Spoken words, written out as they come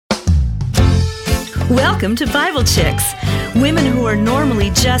Welcome to Bible Chicks, women who are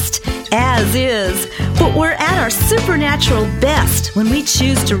normally just as is, but we're at our supernatural best when we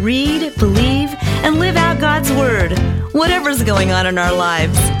choose to read, believe, and live out God's Word, whatever's going on in our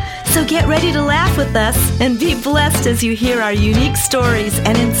lives. So get ready to laugh with us and be blessed as you hear our unique stories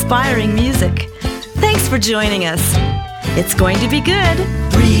and inspiring music. Thanks for joining us. It's going to be good.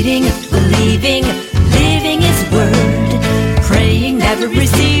 Reading, believing, living His Word, praying, never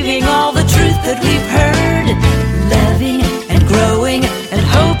receiving all the truth that we've heard, loving and growing and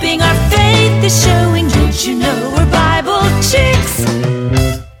hoping our faith is showing. Don't you know we're Bible Chicks?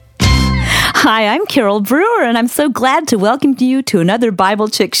 Hi, I'm Carole Brewer, and I'm so glad to welcome you to another Bible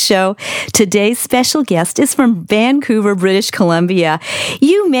Chicks show. Today's special guest is from Vancouver, British Columbia.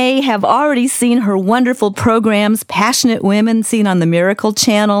 You may have already seen her wonderful programs, Passionate Women, seen on the Miracle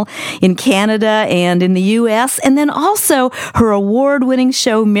Channel in Canada and in the U.S., and then also her award-winning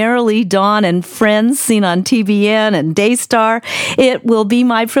show, Maralee, Dawn and Friends, seen on TBN and Daystar. It will be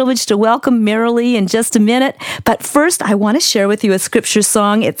my privilege to welcome Maralee in just a minute, but first I want to share with you a scripture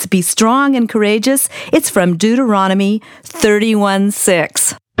song. It's Be Strong and Courageous. It's from Deuteronomy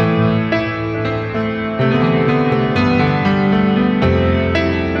 31:6.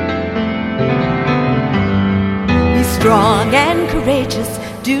 Be strong and courageous,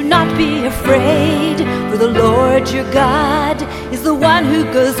 do not be afraid, for the Lord your God is the one who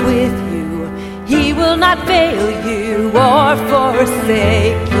goes with you. He will not fail you or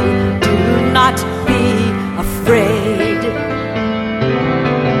forsake you. Do not be afraid.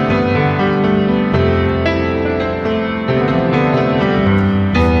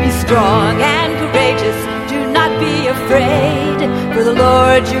 Strong and courageous, do not be afraid, for the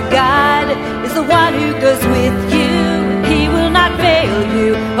Lord your God is the one who goes with you. He will not fail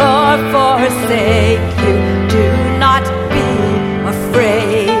you or forsake you. Do not be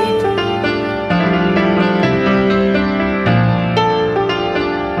afraid.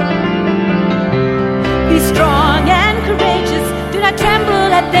 Be strong and courageous, do not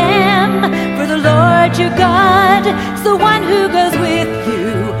tremble at them, for the Lord your God is the one who goes with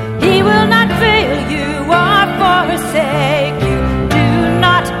you. He will not fail you or forsake you. Do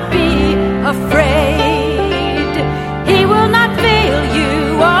not be afraid. He will not fail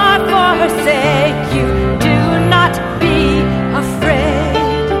you or forsake you. Do not be afraid.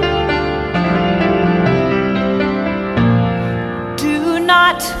 Do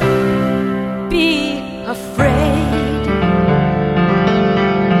not be afraid.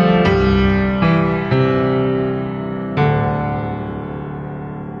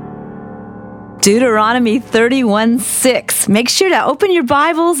 Deuteronomy 31:6. Make sure to open your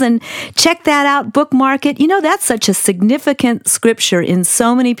Bibles and check that out, bookmark it. You know, that's such a significant scripture in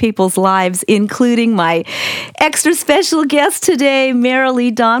so many people's lives, including my extra special guest today,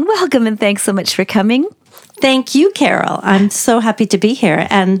 Maralee, Dawn. Welcome and thanks so much for coming. Thank you, Carole. I'm so happy to be here.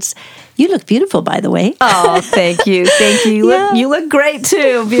 And you look beautiful, by the way. Oh, thank you. Thank you. You look great,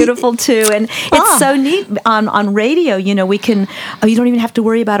 too. Beautiful, too. And it's so neat on radio. You know, we can, you don't even have to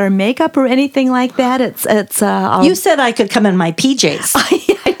worry about our makeup or anything like that. You said I could come in my PJs.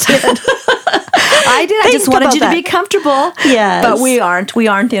 I did. I did. I just wanted you to be comfortable. Yes. But we aren't. We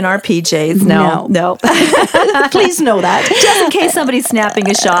aren't in our PJs. No. Please know that. Just in case somebody's snapping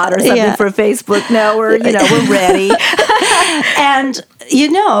a shot or something for Facebook. No, we're ready. And,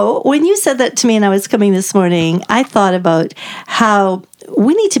 when you said that to me and I was coming this morning, I thought about how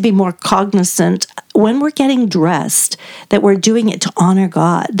we need to be more cognizant when we're getting dressed, that we're doing it to honor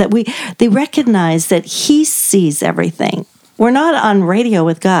God, that they recognize that He sees everything. We're not on radio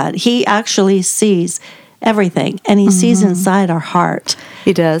with God. He actually sees everything, and He sees inside our heart.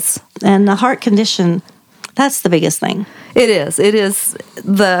 He does. And the heart condition, that's the biggest thing. It is. It is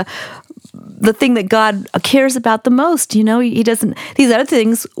the thing that God cares about the most. You know, He doesn't, these other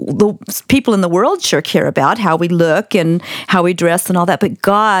things, the people in the world sure care about, how we look and how we dress and all that, but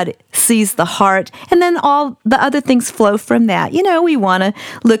God sees the heart, and then all the other things flow from that. You know, we want to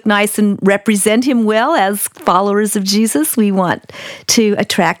look nice and represent Him well as followers of Jesus. We want to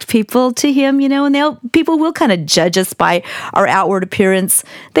attract people to Him, and people will kind of judge us by our outward appearance.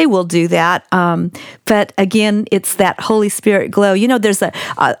 They will do that. But again, it's that Holy Spirit glow. You know, there's a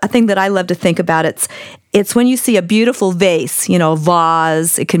thing that I love to think about. It's when you see a beautiful vase, a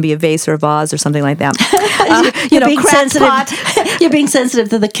vase. It can be a vase or a vase or something like that. You're being sensitive. You're being sensitive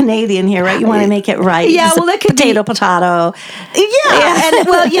to the Canadian here, right? You want to make it right. Yeah, well, it could potato.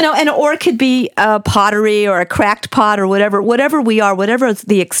 And or it could be a pottery or a cracked pot or whatever we are, whatever is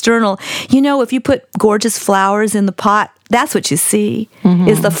the external. If you put gorgeous flowers in the pot, that's what you see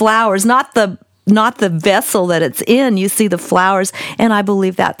is the flowers, not the not the vessel that it's in. You see the flowers, and I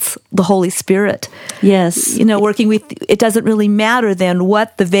believe that's the Holy Spirit. Yes. Working with, it doesn't really matter then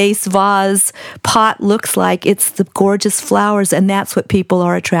what the vase, pot looks like. It's the gorgeous flowers, and that's what people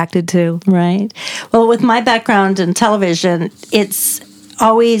are attracted to. Right. Well, with my background in television, it's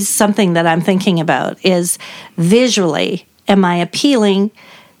always something that I'm thinking about is visually, am I appealing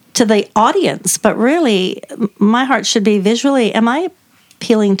to the audience? But really, my heart should be visually, am I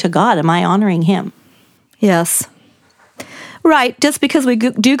appealing to God? Am I honoring Him? Yes. Right. Just because we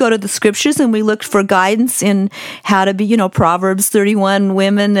do go to the scriptures and we look for guidance in how to be, Proverbs 31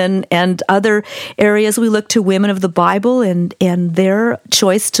 women and other areas, we look to women of the Bible and their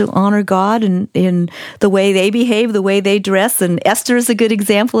choice to honor God and in the way they behave, the way they dress. And Esther is a good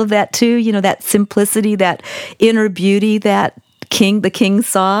example of that too. That simplicity, that inner beauty, that the king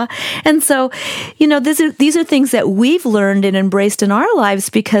saw. And so, these are things that we've learned and embraced in our lives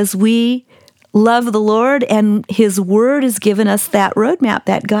because we love the Lord, and His Word has given us that roadmap,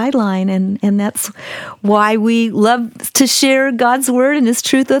 that guideline, and that's why we love to share God's Word and His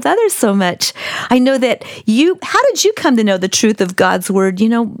truth with others so much. I know that how did you come to know the truth of God's Word?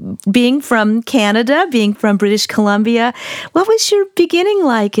 Being from Canada, being from British Columbia, what was your beginning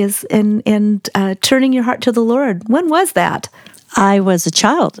like and turning your heart to the Lord? When was that? I was a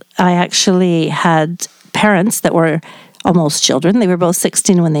child. I actually had parents that were almost children. They were both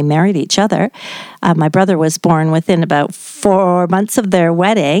 16 when they married each other. My brother was born within about 4 months of their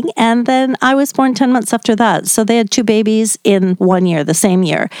wedding, and then I was born 10 months after that. So they had 2 babies in 1 year, the same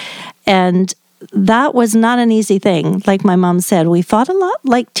year. And that was not an easy thing. Like my mom said, we fought a lot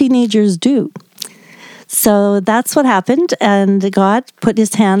like teenagers do. So that's what happened, and God put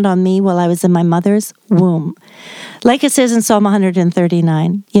His hand on me while I was in my mother's womb. Like it says in Psalm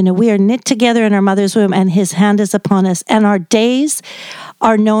 139, we are knit together in our mother's womb, and His hand is upon us, and our days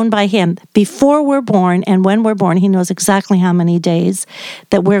are known by Him. Before we're born and when we're born, He knows exactly how many days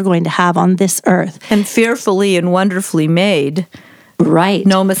that we're going to have on this earth. And fearfully and wonderfully made. Right.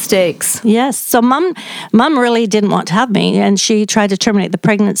 No mistakes. Yes. So mom really didn't want to have me, and she tried to terminate the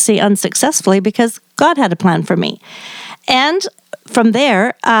pregnancy unsuccessfully because God had a plan for me. And from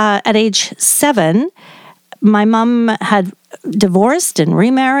there, at age 7, my mom had divorced and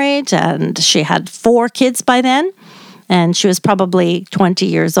remarried, and she had 4 kids by then. And she was probably 20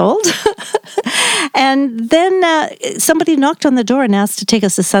 years old. And then somebody knocked on the door and asked to take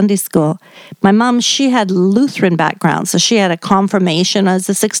us to Sunday school. My mom, she had Lutheran background, so she had a confirmation as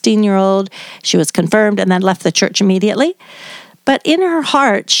a 16-year-old. She was confirmed and then left the church immediately. But in her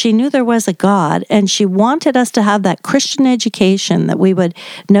heart, she knew there was a God, and she wanted us to have that Christian education, that we would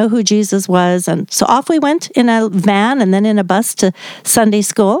know who Jesus was. And so off we went in a van and then in a bus to Sunday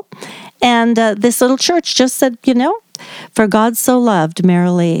school. And this little church just said, for God so loved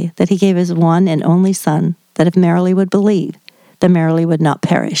Maralee that He gave His one and only Son, that if Maralee would believe, then Maralee would not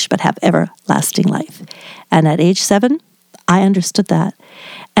perish, but have everlasting life. And at age 7, I understood that.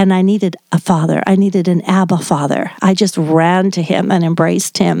 And I needed a father. I needed an Abba Father. I just ran to Him and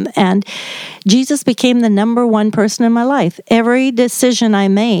embraced Him. And Jesus became the number one person in my life. Every decision I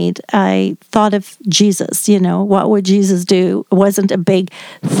made, I thought of Jesus. What would Jesus do? It wasn't a big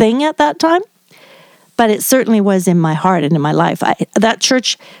thing at that time, but it certainly was in my heart and in my life. That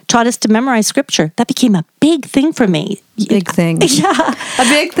church taught us to memorize scripture. That became a big thing for me. Big thing. Yeah. A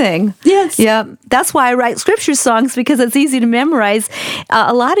big thing. Yes. Yeah. That's why I write scripture songs, because it's easy to memorize,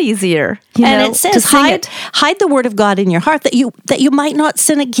 a lot easier. It says, hide the word of God in your heart that you might not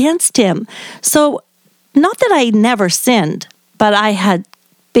sin against Him. So not that I never sinned, but I had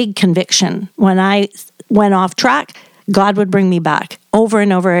big conviction. When I went off track, God would bring me back over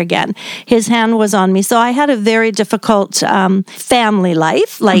and over again. His hand was on me. So I had a very difficult family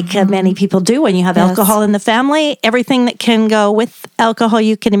life, like many people do when you have alcohol in the family. Everything that can go with alcohol,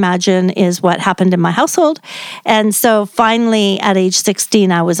 you can imagine, is what happened in my household. And so finally, at age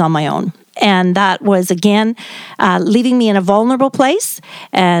 16, I was on my own. And that was, again, leaving me in a vulnerable place.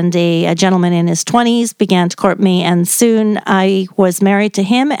 And a gentleman in his 20s began to court me. And soon I was married to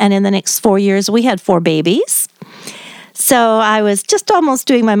him. And in the next 4 years, we had 4 babies. So I was just almost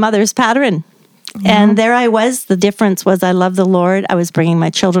doing my mother's pattern. Mm-hmm. And there I was. The difference was I love the Lord. I was bringing my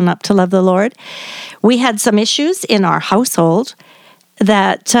children up to love the Lord. We had some issues in our household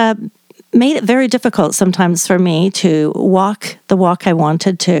that made it very difficult sometimes for me to walk the walk I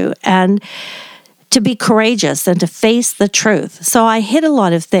wanted to, and to be courageous and to face the truth. So I hid a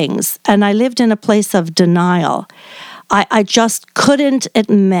lot of things, and I lived in a place of denial. I just couldn't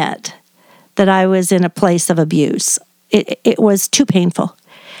admit that I was in a place of abuse. It was too painful.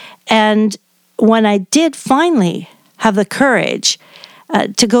 And when I did finally have the courage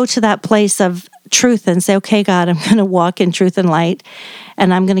to go to that place of truth and say, okay, God, I'm going to walk in truth and light,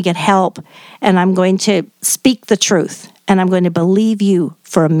 and I'm going to get help, and I'm going to speak the truth, and I'm going to believe you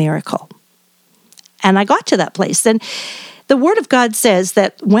for a miracle. And I got to that place. And the Word of God says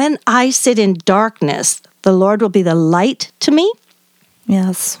that when I sit in darkness, the Lord will be the light to me.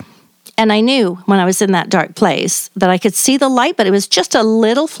 Yes. And I knew when I was in that dark place that I could see the light, but it was just a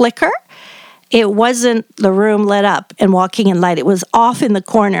little flicker. It wasn't the room lit up and walking in light. It was off in the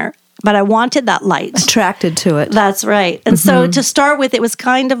corner, but I wanted that light. Attracted to it. That's right. And so to start with, it was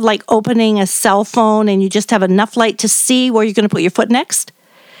kind of like opening a cell phone and you just have enough light to see where you're going to put your foot next.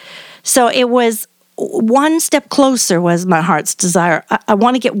 So it was one step closer was my heart's desire. I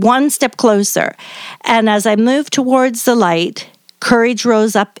want to get one step closer. And as I moved towards the light, courage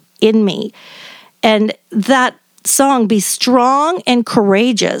rose up in me. And that song, be strong and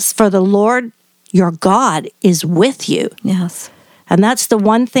courageous, for the Lord your God is with you. Yes. And that's the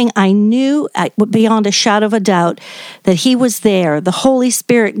one thing I knew beyond a shadow of a doubt, that he was there, the Holy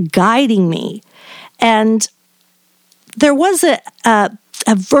Spirit guiding me. And there was a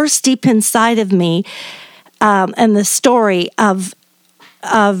verse deep inside of me, and the story of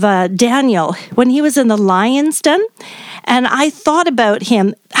Daniel when he was in the lion's den. And I thought about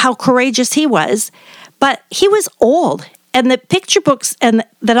him, how courageous he was, but he was old. And the picture books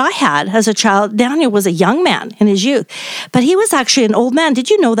that I had as a child, Daniel was a young man in his youth, but he was actually an old man. Did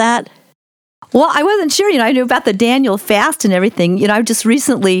you know that? Well, I wasn't sure. I knew about the Daniel fast and everything. I just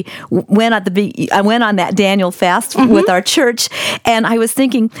recently went on that Daniel fast with our church, and I was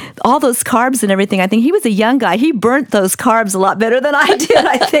thinking all those carbs and everything. I think he was a young guy. He burnt those carbs a lot better than I did,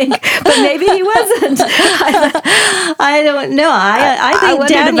 I think. But maybe he wasn't. I don't know. I think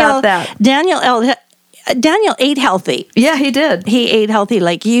Daniel ate healthy. Yeah, he did. He ate healthy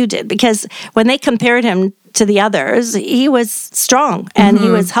like you did, because when they compared him to the others, he was strong and he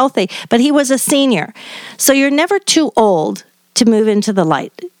was healthy, but he was a senior. So you're never too old to move into the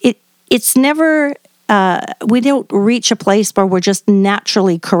light. It's never, we don't reach a place where we're just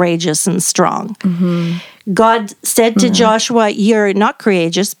naturally courageous and strong. God said to Joshua, you're not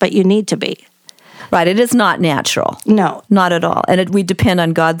courageous, but you need to be. Right, it is not natural. No. Not at all. And we depend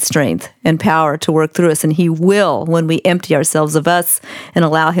on God's strength and power to work through us, and he will when we empty ourselves of us and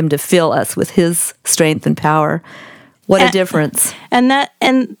allow him to fill us with his strength and power. What a difference. And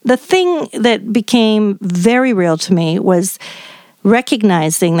the thing that became very real to me was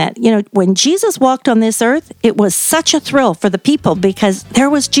recognizing that, when Jesus walked on this earth, it was such a thrill for the people because there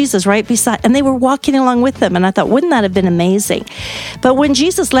was Jesus right beside, and they were walking along with them. And I thought, wouldn't that have been amazing? But when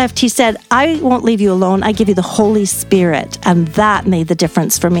Jesus left, he said, I won't leave you alone. I give you the Holy Spirit. And that made the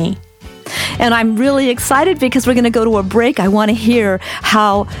difference for me. And I'm really excited because we're going to go to a break. I want to hear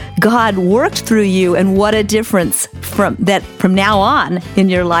how God worked through you and what a difference from now on in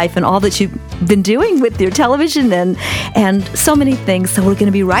your life and all that you've been doing with your television and so many things. So we're going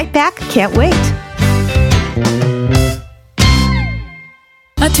to be right back. Can't wait.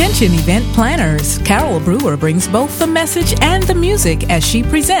 Attention event planners. Carole Brewer brings both the message and the music as she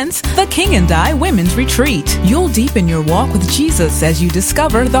presents the King and I Women's Retreat. You'll deepen your walk with Jesus as you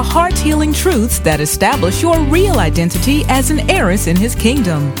discover the heart-healing truths that establish your real identity as an heiress in his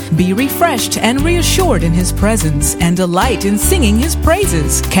kingdom. Be refreshed and reassured in his presence and delight in singing his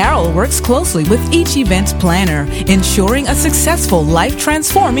praises. Carole works closely with each event planner, ensuring a successful,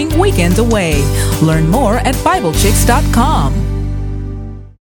 life-transforming weekend away. Learn more at BibleChicks.com.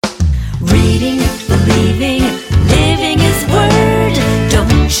 Reading, believing, living his word.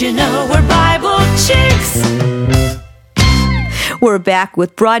 Don't you know we're Bible chicks? We're back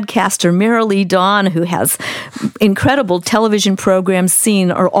with broadcaster Maralee Dawn, who has incredible television programs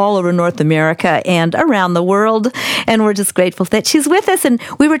seen all over North America and around the world. And we're just grateful that she's with us. And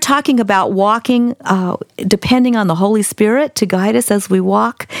we were talking about walking, depending on the Holy Spirit to guide us as we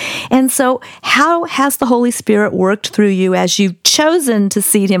walk. And so how has the Holy Spirit worked through you as you've chosen to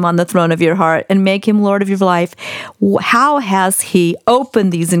seat him on the throne of your heart and make him Lord of your life? How has he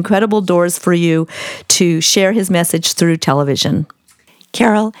opened these incredible doors for you to share his message through television?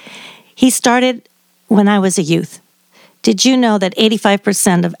 Carole, he started when I was a youth. Did you know that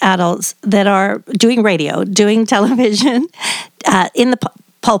 85% of adults that are doing radio, doing television, in the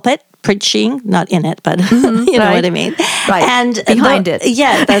pulpit, preaching, not in it, but you know what I mean. Right, and behind it.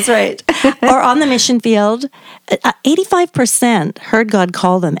 Yeah, that's right. Or on the mission field, 85% heard God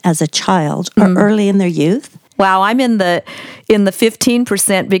call them as a child or early in their youth. Wow, I'm in the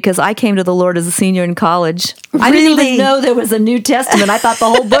 15% because I came to the Lord as a senior in college. I didn't even know there was a New Testament. I thought the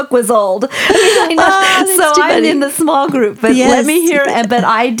whole book was old. So I'm in the small group. But let me hear. But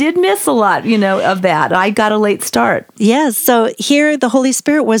I did miss a lot, of that. I got a late start. Yes. So here the Holy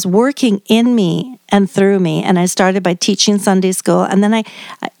Spirit was working in me and through me. And I started by teaching Sunday school. And then I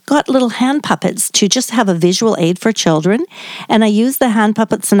got little hand puppets to just have a visual aid for children. And I used the hand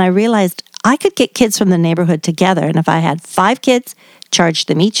puppets and I realized I could get kids from the neighborhood together. And if I had 5 kids, charge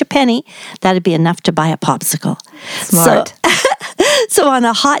them each a penny, that'd be enough to buy a popsicle. Smart. So on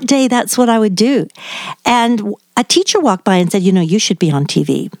a hot day, that's what I would do. And a teacher walked by and said, you should be on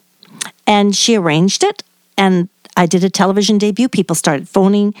TV. And she arranged it. And I did a television debut. People started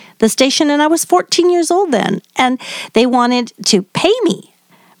phoning the station. And I was 14 years old then. And they wanted to pay me.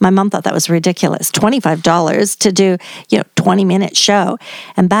 My mom thought that was ridiculous, $25 to do, 20-minute show.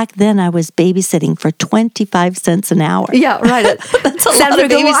 And back then I was babysitting for 25 cents an hour. Yeah, right. That's a lot of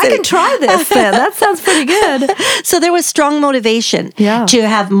babysitting. Well, I can try this then. That sounds pretty good. So there was strong motivation to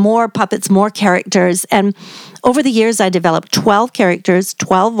have more puppets, more characters. And over the years, I developed 12 characters,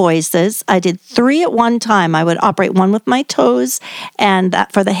 12 voices. I did 3 at one time. I would operate one with my toes, and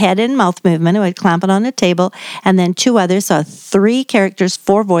that for the head and mouth movement, I would clamp it on a table, and then 2 others. So 3 characters,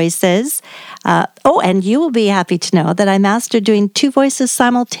 4 voices. And you will be happy to know that I mastered doing 2 voices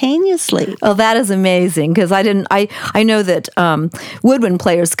simultaneously. Oh, that is amazing, because I know that woodwind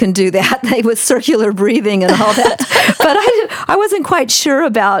players can do that with circular breathing and all that. But I wasn't quite sure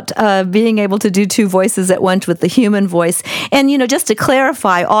about being able to do 2 voices at once with the human voice. And, just to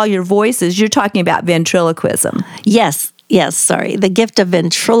clarify all your voices, you're talking about ventriloquism. Yes, sorry. The gift of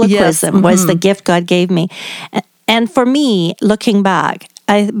ventriloquism was the gift God gave me. And for me, looking back,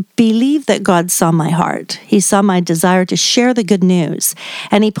 I believe that God saw my heart. He saw my desire to share the good news,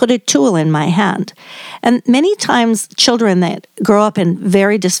 and He put a tool in my hand. And many times, children that grow up in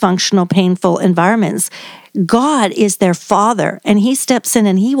very dysfunctional, painful environments, God is their father, and He steps in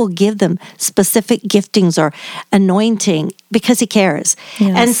and He will give them specific giftings or anointing because He cares.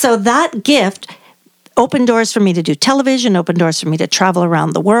 Yes. And so that gift opened doors for me to do television, opened doors for me to travel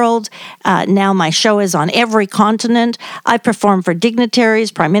around the world. Now my show is on every continent. I perform for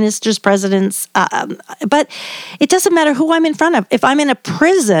dignitaries, prime ministers, presidents. But it doesn't matter who I'm in front of. If I'm in a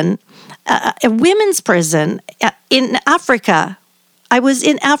prison, a women's prison in Africa, I was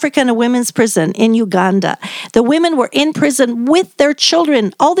in Africa in a women's prison in Uganda. The women were in prison with their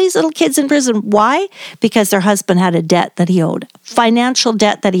children, all these little kids in prison. Why? Because their husband had a debt that he owed, financial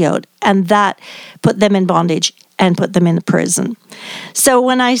debt that he owed, and that put them in bondage and put them in the prison. So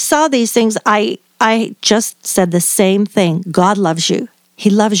when I saw these things, I just said the same thing. God loves you. He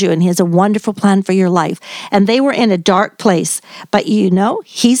loves you, and He has a wonderful plan for your life. And they were in a dark place, but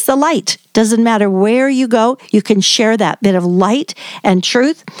He's the light. Doesn't matter where you go, you can share that bit of light and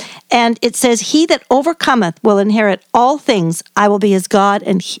truth. And it says, He that overcometh will inherit all things. I will be his God,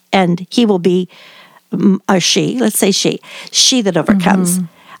 and he will be, or she, let's say she that overcomes. Mm-hmm.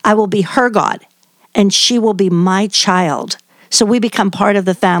 I will be her God, and she will be my child. So we become part of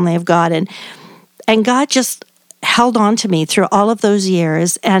the family of God. And God just held on to me through all of those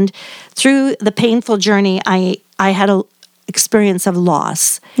years. And through the painful journey, I had an experience of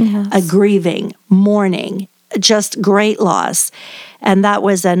loss, a grieving, mourning, just great loss. And that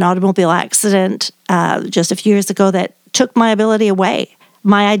was an automobile accident just a few years ago that took my ability away.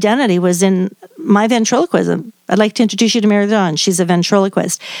 My identity was in my ventriloquism. I'd like to introduce you to Mary Dawn. She's a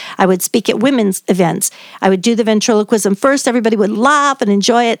ventriloquist. I would speak at women's events. I would do the ventriloquism first. Everybody would laugh and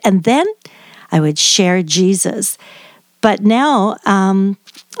enjoy it. And then I would share Jesus. But now I'm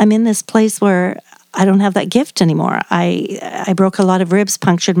in this place where I don't have that gift anymore. I broke a lot of ribs,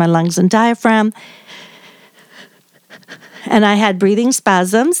 punctured my lungs and diaphragm, and I had breathing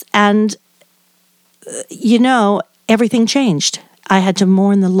spasms, and everything changed. I had to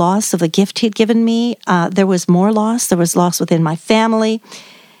mourn the loss of the gift He'd given me. There was more loss. There was loss within my family.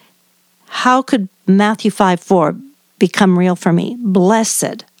 How could Matthew 5:4 become real for me?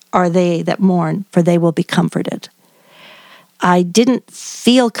 Blessed are they that mourn, for they will be comforted. I didn't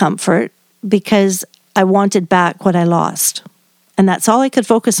feel comfort because I wanted back what I lost. And that's all I could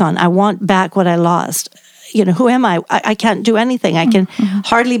focus on. I want back what I lost. Who am I? I can't do anything. I can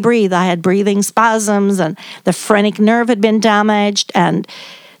hardly breathe. I had breathing spasms, and the phrenic nerve had been damaged. And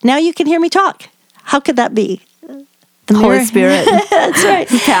now you can hear me talk. How could that be? The Holy Spirit. That's right.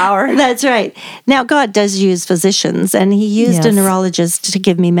 Power. That's right. Now, God does use physicians, and He used a neurologist to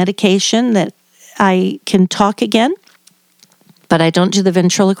give me medication that I can talk again, but I don't do the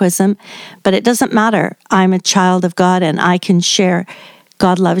ventriloquism. But it doesn't matter. I'm a child of God, and I can share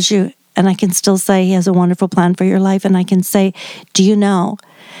God loves you, and I can still say he has a wonderful plan for your life. And I can say, do you know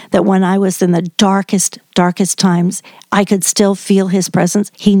that when I was in the darkest times, I could still feel his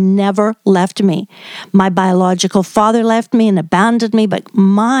presence? He never left me. My biological father left me and abandoned me, but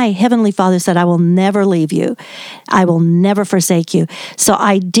my heavenly Father said, I will never leave you. I will never forsake you. So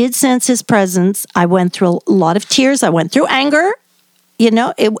I did sense his presence. I went through a lot of tears. I went through anger. You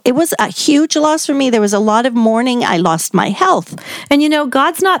know, it was a huge loss for me. There was a lot of mourning. I lost my health. And,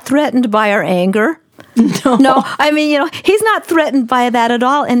 God's not threatened by our anger. No, I mean, he's not threatened by that at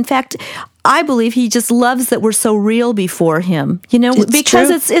all. In fact, I believe he just loves that we're so real before him, because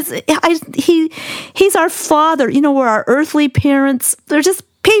true. He's our father. We're our earthly parents. They're just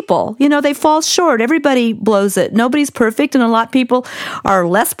people, they fall short. Everybody blows it. Nobody's perfect, and a lot of people are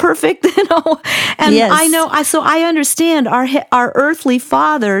less perfect, And yes. So I understand our earthly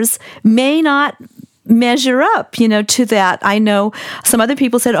fathers may not measure up, to that. I know some other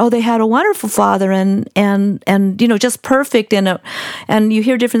people said, oh, they had a wonderful father and just perfect, and you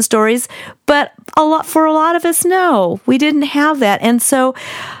hear different stories. But for a lot of us, no, we didn't have that. And so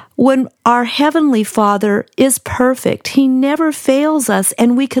when our Heavenly Father is perfect, He never fails us,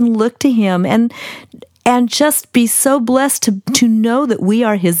 and we can look to Him and just be so blessed to know that we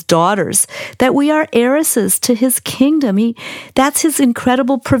are His daughters, that we are heiresses to His kingdom. That's His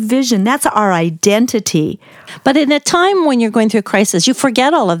incredible provision. That's our identity. But in a time when you're going through a crisis, you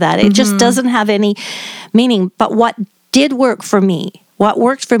forget all of that. It just doesn't have any meaning. But what did work for me? What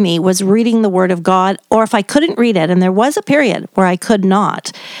worked for me was reading the Word of God, or if I couldn't read it, and there was a period where I could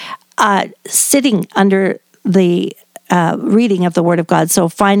not, sitting under the reading of the Word of God. So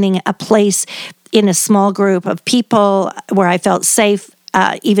finding a place in a small group of people where I felt safe,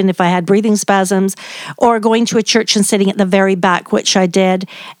 even if I had breathing spasms, or going to a church and sitting at the very back, which I did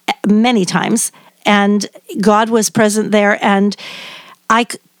many times. And God was present there, and I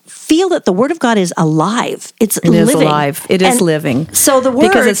feel that the Word of God is alive. It is alive. It is living. So the Word,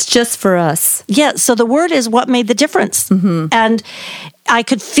 because it's just for us. Yeah. So the Word is what made the difference. And I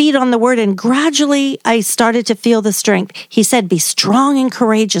could feed on the Word, and gradually I started to feel the strength. He said, "Be strong and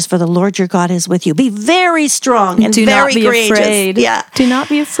courageous, for the Lord your God is with you." Be very strong and very courageous. Do not be afraid. Yeah. Do not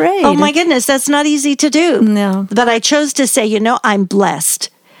be afraid. Oh my goodness, that's not easy to do. No. But I chose to say, I'm blessed.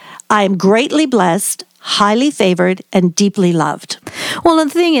 I am greatly blessed, highly favored, and deeply loved. Well, the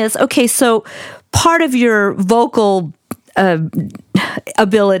thing is, okay, so part of your vocal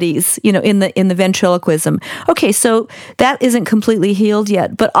abilities, in the ventriloquism. Okay, so that isn't completely healed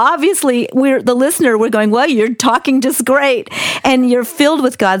yet, but obviously we're going, well, you're talking just great, and you're filled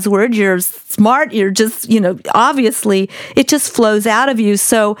with God's Word. You're smart. You're just, obviously it just flows out of you.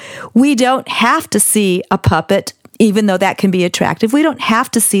 So we don't have to see a puppet, even though that can be attractive. We don't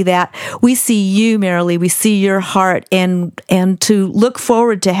have to see that. We see you, Maralee. We see your heart, and to look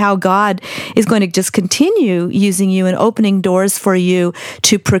forward to how God is going to just continue using you and opening doors for you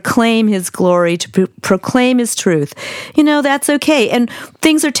to proclaim His glory, to proclaim His truth. That's okay. And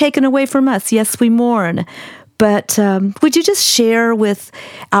things are taken away from us. Yes, we mourn. But would you just share with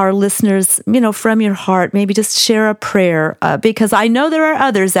our listeners, from your heart, maybe just share a prayer? Because I know there are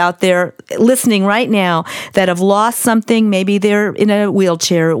others out there listening right now that have lost something. Maybe they're in a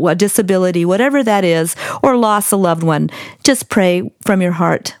wheelchair, a disability, whatever that is, or lost a loved one. Just pray from your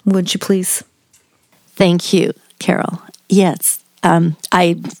heart, would you please? Thank you, Carole. Yes, I'm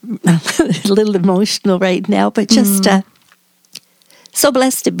a little emotional right now, but just so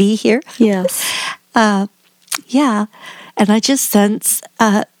blessed to be here. Yes. Yeah, and I just sense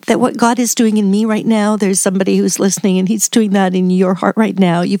that what God is doing in me right now, there's somebody who's listening, and He's doing that in your heart right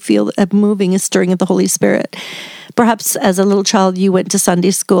now. You feel a moving, a stirring of the Holy Spirit. Perhaps as a little child, you went to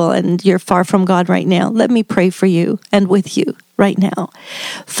Sunday school and you're far from God right now. Let me pray for you and with you right now.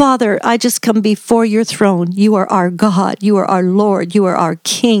 Father, I just come before your throne. You are our God. You are our Lord. You are our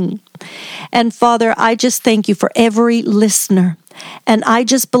King. And Father, I just thank you for every listener. And I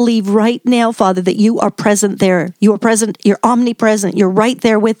just believe right now, Father, that you are present there. You are present. You're omnipresent. You're right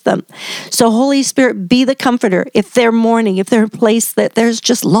there with them. So Holy Spirit, be the comforter. If they're mourning, if they're in a place that there's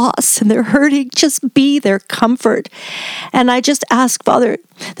just loss and they're hurting, just be their comfort. And I just ask, Father,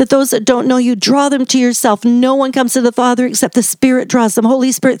 that those that don't know you, draw them to yourself. No one comes to the Father except the Spirit draws them.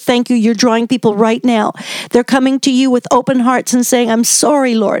 Holy Spirit, thank you. You're drawing people right now. They're coming to you with open hearts and saying, I'm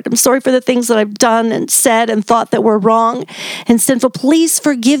sorry, Lord. I'm sorry for the things that I've done and said and thought that were wrong and sinful. Please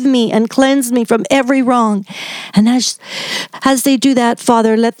forgive me and cleanse me from every wrong. And as they do that,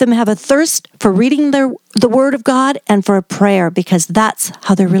 Father, let them have a thirst for reading the Word of God and for a prayer, because that's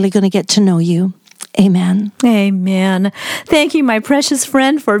how they're really going to get to know you. Amen. Amen. Thank you, my precious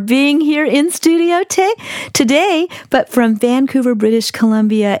friend, for being here in studio today, but from Vancouver, British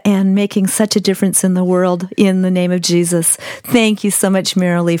Columbia, and making such a difference in the world in the name of Jesus. Thank you so much,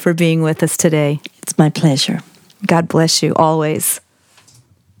 Maralee, for being with us today. It's my pleasure. God bless you always.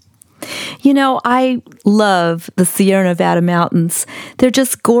 You know, I love the Sierra Nevada mountains. They're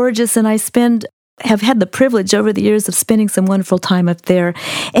just gorgeous, and have had the privilege over the years of spending some wonderful time up there.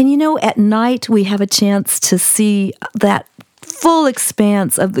 And you know, at night we have a chance to see that full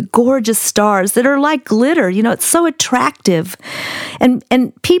expanse of the gorgeous stars that are like glitter. You know, it's so attractive. And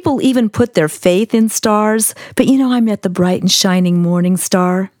people even put their faith in stars. But you know, I met the bright and shining morning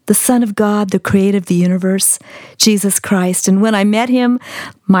star, the Son of God, the creator of the universe, Jesus Christ. And when I met him,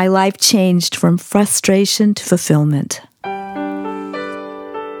 my life changed from frustration to fulfillment.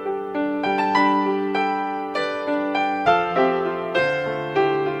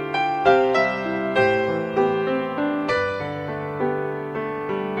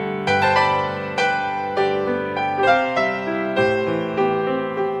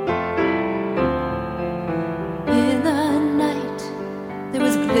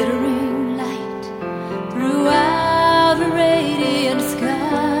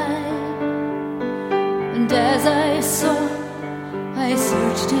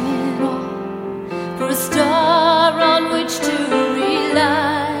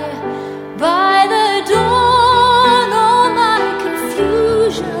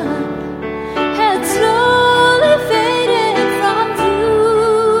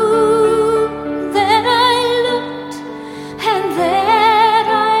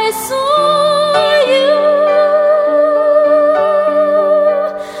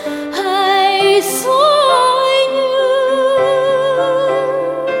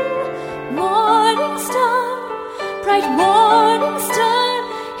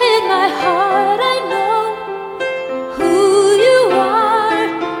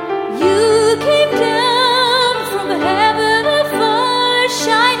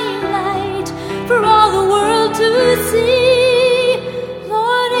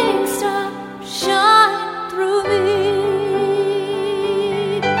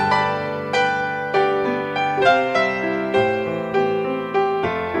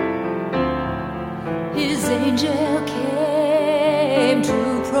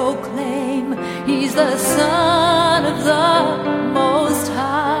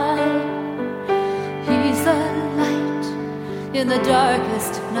 In the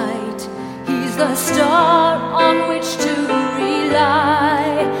darkest night, he's the star on which to rely.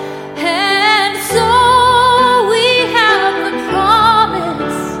 And so we have the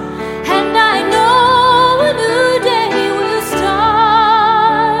promise, and I know a new day will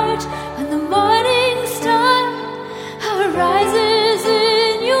start when the morning star arises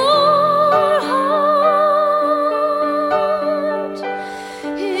in your heart.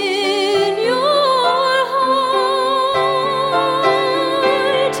 In your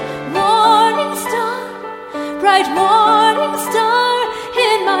heart, morning star, bright morning star,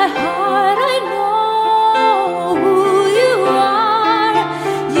 in my heart I know who you are.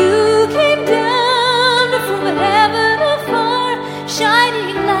 You came down from heaven afar,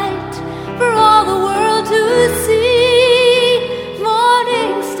 shining light for all the world to see.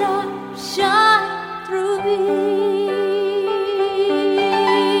 Morning star, shine through me.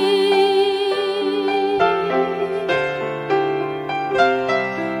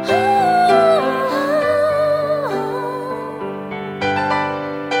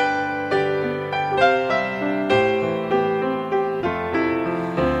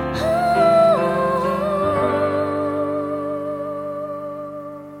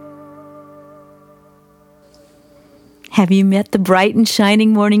 Have you met the bright and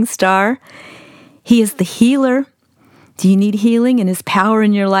shining morning star? He is the healer. Do you need healing and his power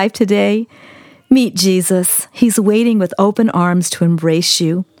in your life today? Meet Jesus. He's waiting with open arms to embrace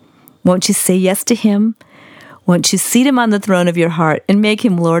you. Won't you say yes to him? Won't you seat him on the throne of your heart and make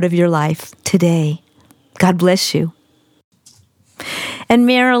him Lord of your life today? God bless you. And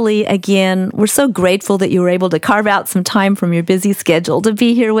Maralee, again, we're so grateful that you were able to carve out some time from your busy schedule to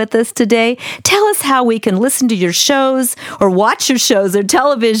be here with us today. Tell us how we can listen to your shows or watch your shows or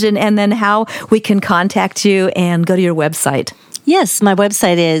television, and then how we can contact you and go to your website. Yes, my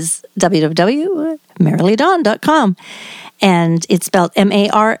website is www.maraleedawn.com, and it's spelled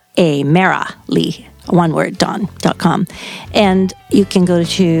M-A-R-A, Maralee, one word, dawn.com. And you can go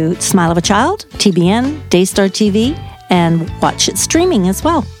to Smile of a Child, TBN, Daystar TV, and watch it streaming as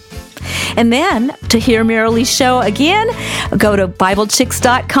well. And then to hear Maralee's show again, go to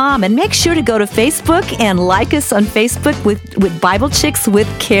BibleChicks.com and make sure to go to Facebook and like us on Facebook with Bible Chicks with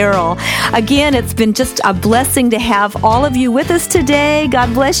Carole. Again, it's been just a blessing to have all of you with us today.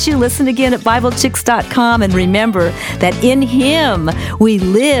 God bless you. Listen again at BibleChicks.com, and remember that in Him we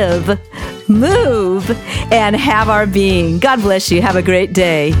live, move, and have our being. God bless you. Have a great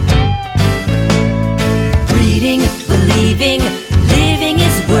day. Reading, believing, living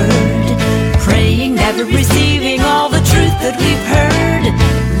His Word, praying, never receiving.